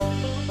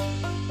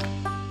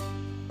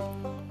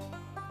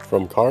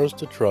From cars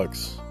to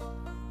trucks,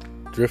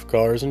 drift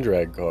cars and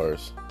drag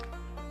cars,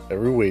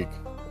 every week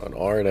on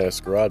R&S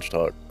Garage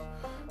Talk,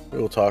 we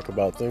will talk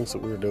about things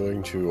that we're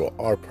doing to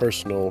our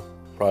personal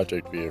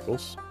project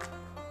vehicles,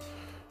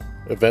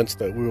 events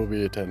that we will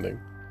be attending,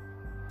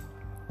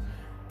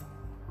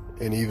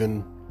 and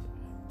even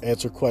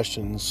answer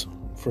questions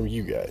from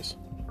you guys.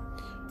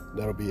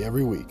 That'll be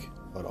every week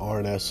on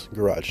R&S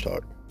Garage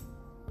Talk.